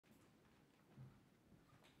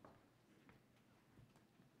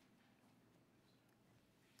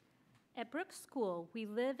At Brooks School, we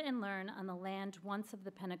live and learn on the land once of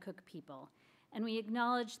the Pennacook people, and we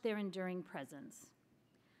acknowledge their enduring presence.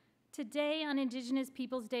 Today, on Indigenous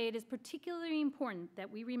Peoples Day, it is particularly important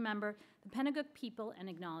that we remember the Pennacook people and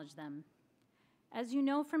acknowledge them. As you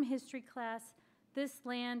know from history class, this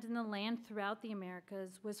land and the land throughout the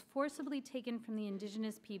Americas was forcibly taken from the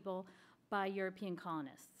Indigenous people by European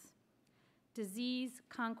colonists. Disease,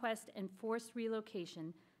 conquest, and forced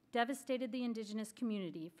relocation devastated the Indigenous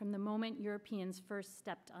community from the moment Europeans first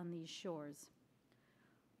stepped on these shores.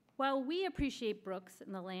 While we appreciate Brooks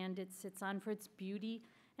and the land it sits on for its beauty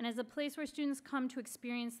and as a place where students come to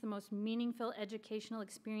experience the most meaningful educational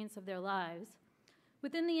experience of their lives,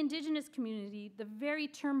 within the Indigenous community, the very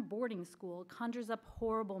term boarding school conjures up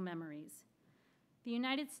horrible memories. The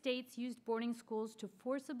United States used boarding schools to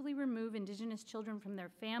forcibly remove Indigenous children from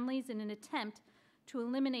their families in an attempt to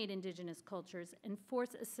eliminate Indigenous cultures and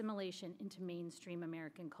force assimilation into mainstream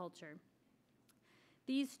American culture.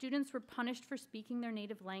 These students were punished for speaking their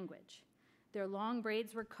native language. Their long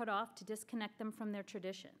braids were cut off to disconnect them from their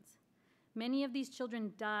traditions. Many of these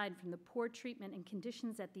children died from the poor treatment and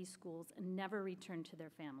conditions at these schools and never returned to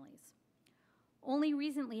their families. Only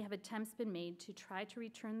recently have attempts been made to try to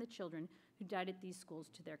return the children who died at these schools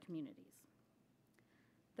to their communities.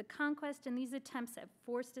 The conquest and these attempts at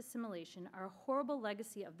forced assimilation are a horrible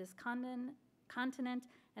legacy of this continent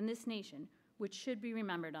and this nation, which should be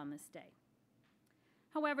remembered on this day.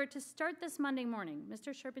 However, to start this Monday morning,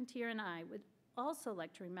 Mr. Charpentier and I would also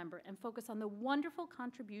like to remember and focus on the wonderful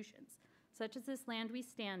contributions, such as this land we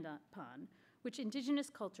stand upon, which Indigenous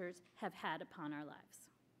cultures have had upon our lives.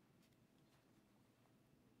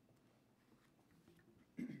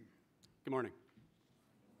 Good morning.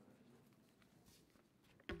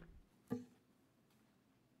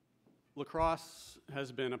 Lacrosse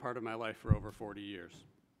has been a part of my life for over 40 years.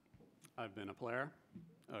 I've been a player,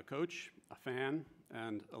 a coach, a fan,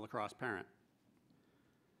 and a lacrosse parent.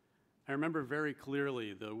 I remember very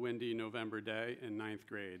clearly the windy November day in 9th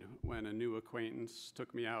grade when a new acquaintance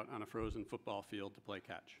took me out on a frozen football field to play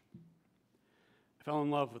catch. I fell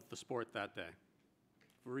in love with the sport that day,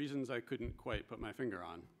 for reasons I couldn't quite put my finger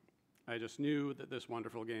on. I just knew that this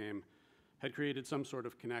wonderful game had created some sort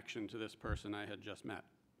of connection to this person I had just met.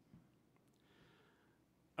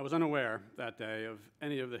 I was unaware that day of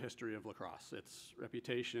any of the history of lacrosse, its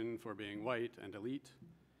reputation for being white and elite.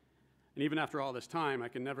 And even after all this time, I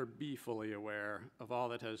can never be fully aware of all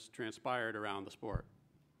that has transpired around the sport.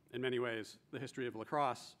 In many ways, the history of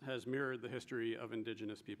lacrosse has mirrored the history of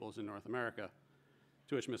Indigenous peoples in North America,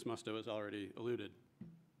 to which Ms. Musto has already alluded.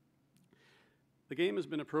 The game has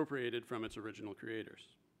been appropriated from its original creators,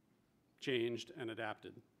 changed and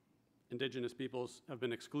adapted. Indigenous peoples have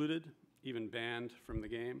been excluded, even banned from the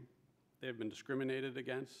game. They have been discriminated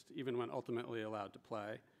against, even when ultimately allowed to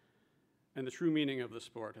play. And the true meaning of the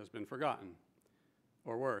sport has been forgotten,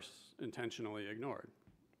 or worse, intentionally ignored.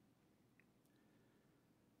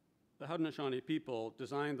 The Haudenosaunee people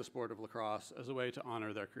designed the sport of lacrosse as a way to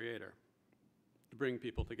honor their creator, to bring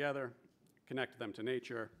people together, connect them to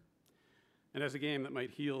nature, and as a game that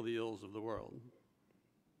might heal the ills of the world.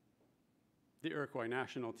 The Iroquois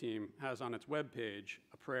national team has on its webpage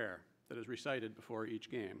a prayer that is recited before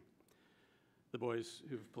each game. The boys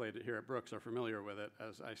who've played it here at Brooks are familiar with it,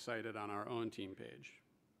 as I cited on our own team page.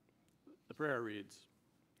 The prayer reads,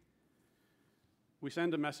 "We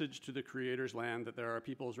send a message to the Creator's land that there are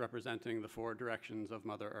peoples representing the 4 directions of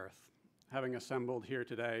Mother Earth, having assembled here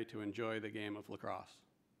today to enjoy the game of lacrosse.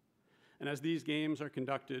 And as these games are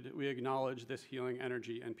conducted, we acknowledge this healing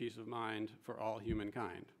energy and peace of mind for all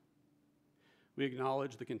humankind. We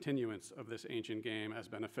acknowledge the continuance of this ancient game as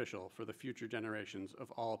beneficial for the future generations of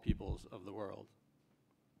all peoples of the world."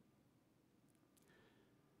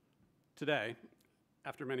 Today,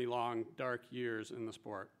 after many long, dark years in the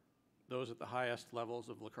sport, those at the highest levels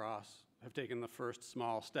of lacrosse have taken the first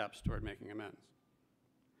small steps toward making amends.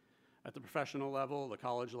 At the professional level, the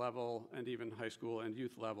college level, and even high school and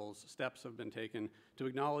youth levels, steps have been taken to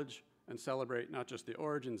acknowledge and celebrate not just the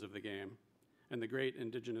origins of the game and the great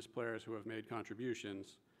Indigenous players who have made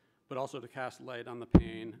contributions, but also to cast light on the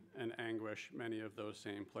pain and anguish many of those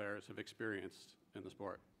same players have experienced in the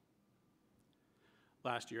sport.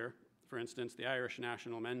 Last year, for instance, the Irish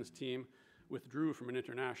national men's team withdrew from an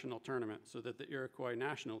international tournament so that the Iroquois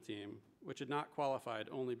national team, which had not qualified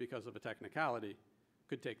only because of a technicality,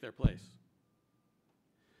 could take their place.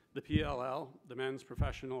 The PLL, the Men's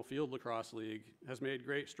Professional Field Lacrosse League, has made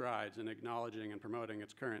great strides in acknowledging and promoting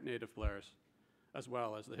its current native players, as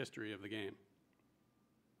well as the history of the game.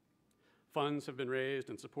 Funds have been raised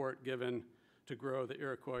and support given to grow the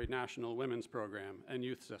Iroquois National Women's Program and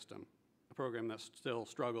Youth System, a program that still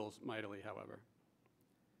struggles mightily, however.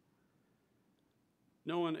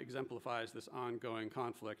 No one exemplifies this ongoing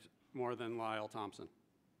conflict more than Lyle Thompson,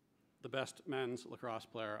 the best men's lacrosse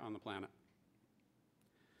player on the planet.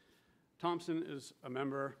 Thompson is a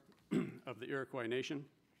member of the Iroquois Nation,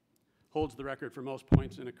 holds the record for most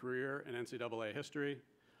points in a career in NCAA history,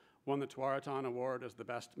 won the Tuaraton Award as the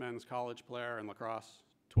best men's college player in lacrosse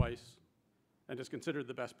twice, and is considered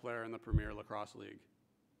the best player in the Premier Lacrosse League.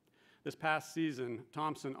 This past season,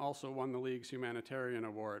 Thompson also won the league's Humanitarian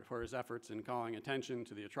Award for his efforts in calling attention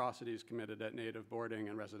to the atrocities committed at Native boarding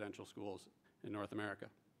and residential schools in North America.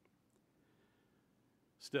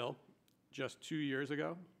 Still, just 2 years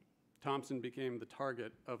ago, Thompson became the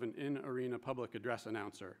target of an in-arena public address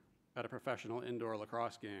announcer at a professional indoor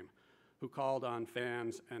lacrosse game who called on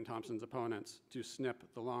fans and Thompson's opponents to snip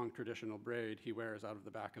the long traditional braid he wears out of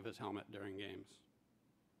the back of his helmet during games.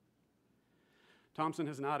 Thompson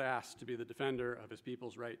has not asked to be the defender of his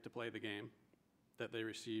people's right to play the game that they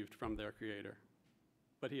received from their creator,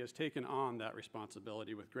 but he has taken on that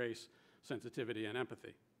responsibility with grace, sensitivity, and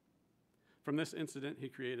empathy. From this incident, he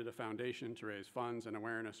created a foundation to raise funds and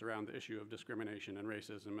awareness around the issue of discrimination and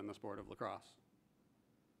racism in the sport of lacrosse.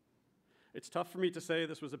 It's tough for me to say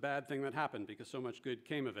this was a bad thing that happened because so much good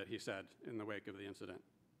came of it, he said in the wake of the incident.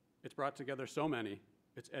 It's brought together so many,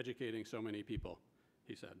 it's educating so many people,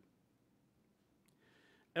 he said.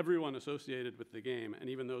 Everyone associated with the game, and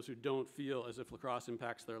even those who don't feel as if lacrosse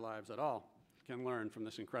impacts their lives at all, can learn from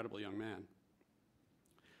this incredible young man.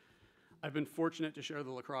 I've been fortunate to share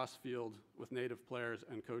the lacrosse field with Native players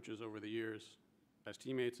and coaches over the years as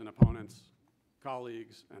teammates and opponents,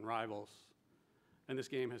 colleagues and rivals, and this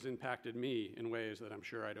game has impacted me in ways that I'm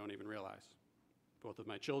sure I don't even realize. Both of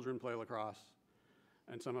my children play lacrosse,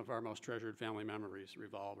 and some of our most treasured family memories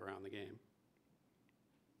revolve around the game.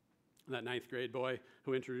 That 9th grade boy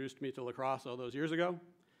who introduced me to lacrosse all those years ago,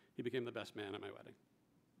 he became the best man at my wedding.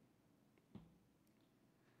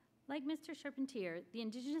 Like Mr. Charpentier, the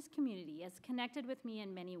Indigenous community has connected with me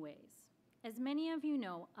in many ways. As many of you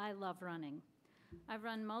know, I love running. I've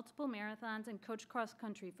run multiple marathons and coached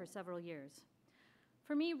cross-country for several years.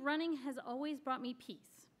 For me, running has always brought me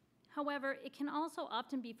peace. However, it can also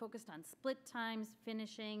often be focused on split times,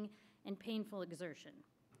 finishing, and painful exertion.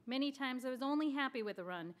 Many times I was only happy with a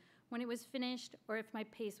run when it was finished or if my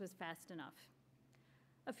pace was fast enough.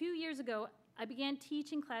 A few years ago, I began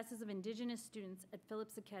teaching classes of Indigenous students at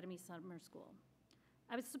Phillips Academy Summer School.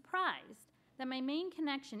 I was surprised that my main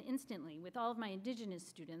connection instantly with all of my Indigenous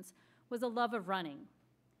students was a love of running.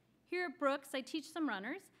 Here at Brooks, I teach some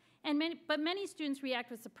runners, but many students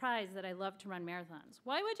react with surprise that I love to run marathons.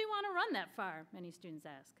 Why would you want to run that far? Many students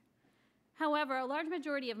ask. However, a large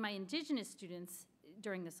majority of my Indigenous students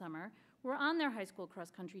during the summer were on their high school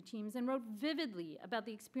cross-country teams and wrote vividly about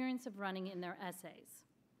the experience of running in their essays.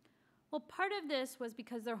 Well, part of this was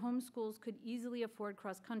because their home schools could easily afford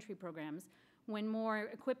cross-country programs when more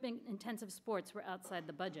equipment-intensive sports were outside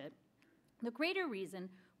the budget. The greater reason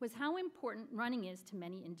was how important running is to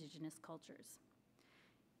many Indigenous cultures.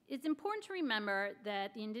 It's important to remember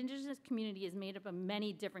that the Indigenous community is made up of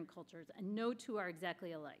many different cultures, and no two are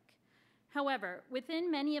exactly alike. However,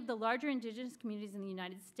 within many of the larger Indigenous communities in the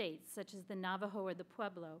United States, such as the Navajo or the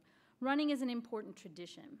Pueblo, running is an important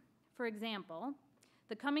tradition. For example,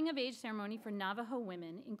 the coming-of-age ceremony for Navajo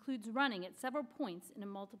women includes running at several points in a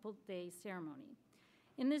multiple-day ceremony.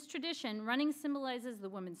 In this tradition, running symbolizes the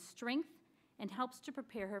woman's strength and helps to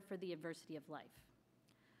prepare her for the adversity of life.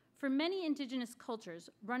 For many Indigenous cultures,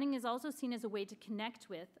 running is also seen as a way to connect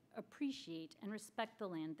with, appreciate, and respect the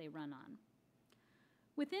land they run on.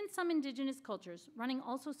 Within some Indigenous cultures, running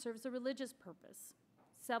also serves a religious purpose.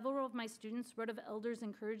 Several of my students wrote of elders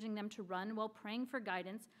encouraging them to run while praying for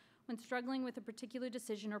guidance when struggling with a particular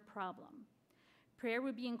decision or problem. Prayer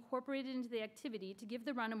would be incorporated into the activity to give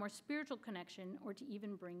the run a more spiritual connection or to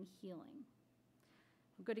even bring healing.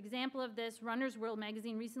 A good example of this, Runner's World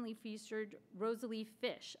magazine recently featured Rosalie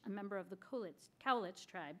Fish, a member of the Cowlitz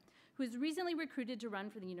tribe, who was recently recruited to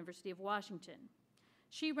run for the University of Washington.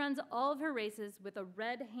 She runs all of her races with a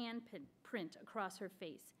red handprint across her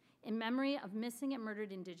face in memory of missing and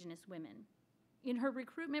murdered Indigenous women. In her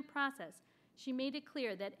recruitment process, she made it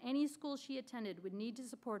clear that any school she attended would need to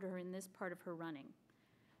support her in this part of her running.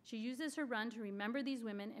 She uses her run to remember these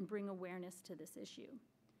women and bring awareness to this issue.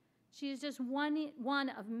 She is just one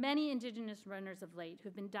of many Indigenous runners of late who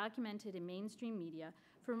have been documented in mainstream media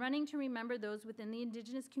for running to remember those within the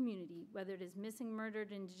Indigenous community, whether it is missing,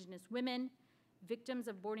 murdered Indigenous women, victims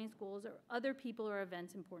of boarding schools, or other people or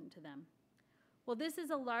events important to them. While this is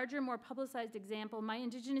a larger, more publicized example, my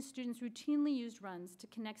Indigenous students routinely used runs to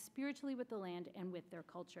connect spiritually with the land and with their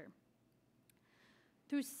culture.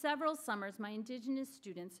 Through several summers, my Indigenous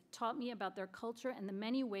students taught me about their culture and the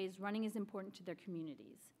many ways running is important to their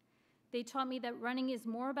communities. They taught me that running is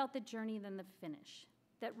more about the journey than the finish,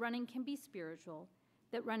 that running can be spiritual,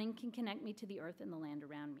 that running can connect me to the earth and the land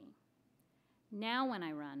around me. Now when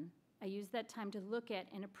I run, I use that time to look at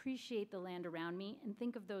and appreciate the land around me and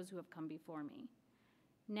think of those who have come before me.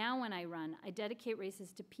 Now when I run, I dedicate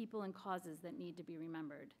races to people and causes that need to be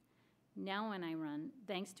remembered. Now when I run,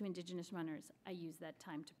 thanks to Indigenous runners, I use that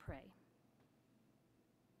time to pray.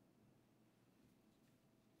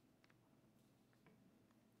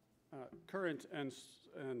 Current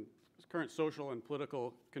social and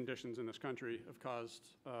political conditions in this country have caused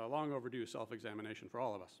long overdue self-examination for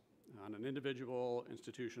all of us on an individual,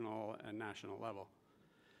 institutional, and national level.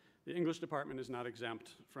 The English department is not exempt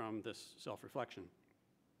from this self-reflection.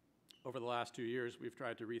 Over the last 2 years, we've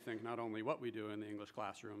tried to rethink not only what we do in the English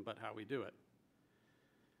classroom, but how we do it.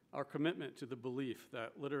 Our commitment to the belief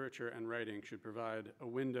that literature and writing should provide a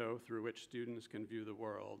window through which students can view the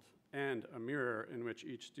world and a mirror in which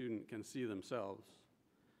each student can see themselves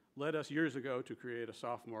led us years ago to create a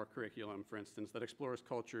sophomore curriculum, for instance, that explores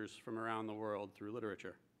cultures from around the world through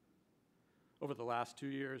literature. Over the last 2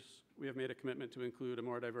 years, we have made a commitment to include a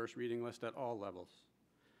more diverse reading list at all levels.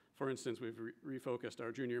 For instance, we've refocused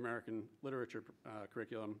our junior American literature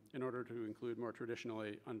curriculum in order to include more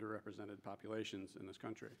traditionally underrepresented populations in this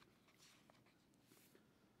country.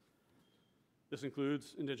 This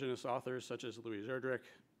includes Indigenous authors such as Louise Erdrich,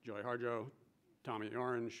 Joy Harjo, Tommy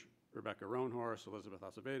Orange, Rebecca Roanhorse, Elizabeth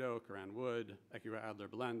Acevedo, Corinne Wood, Ekiwa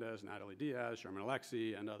Adler-Belendez, Natalie Diaz, Sherman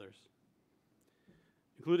Alexie, and others.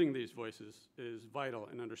 Including these voices is vital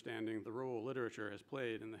in understanding the role literature has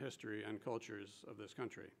played in the history and cultures of this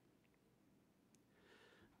country.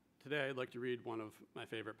 Today, I'd like to read one of my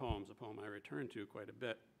favorite poems, a poem I return to quite a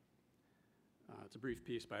bit. It's a brief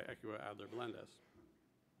piece by Ekiwa Adler-Belendez.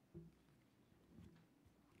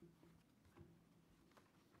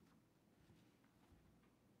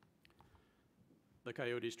 The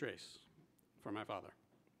Coyote's Trace, for my father.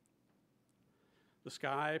 The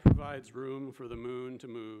sky provides room for the moon to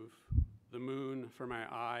move, the moon for my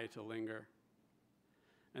eye to linger,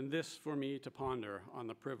 and this for me to ponder on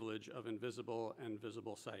the privilege of invisible and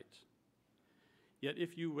visible sight. Yet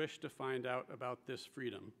if you wish to find out about this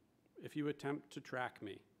freedom, if you attempt to track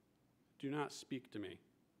me, do not speak to me.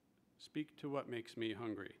 Speak to what makes me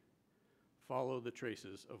hungry. Follow the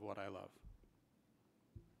traces of what I love.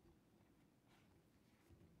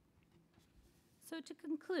 So to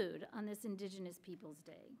conclude on this Indigenous Peoples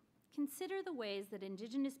Day, consider the ways that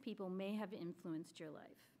Indigenous people may have influenced your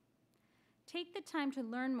life. Take the time to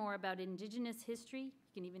learn more about Indigenous history.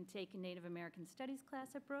 You can even take a Native American Studies class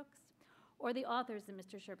at Brooks, or the authors that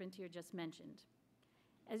Mr. Charpentier just mentioned.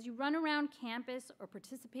 As you run around campus or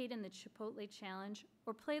participate in the Chipotle Challenge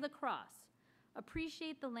or play lacrosse,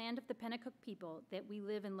 appreciate the land of the Pennacook people that we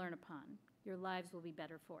live and learn upon. Your lives will be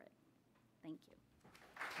better for it. Thank you.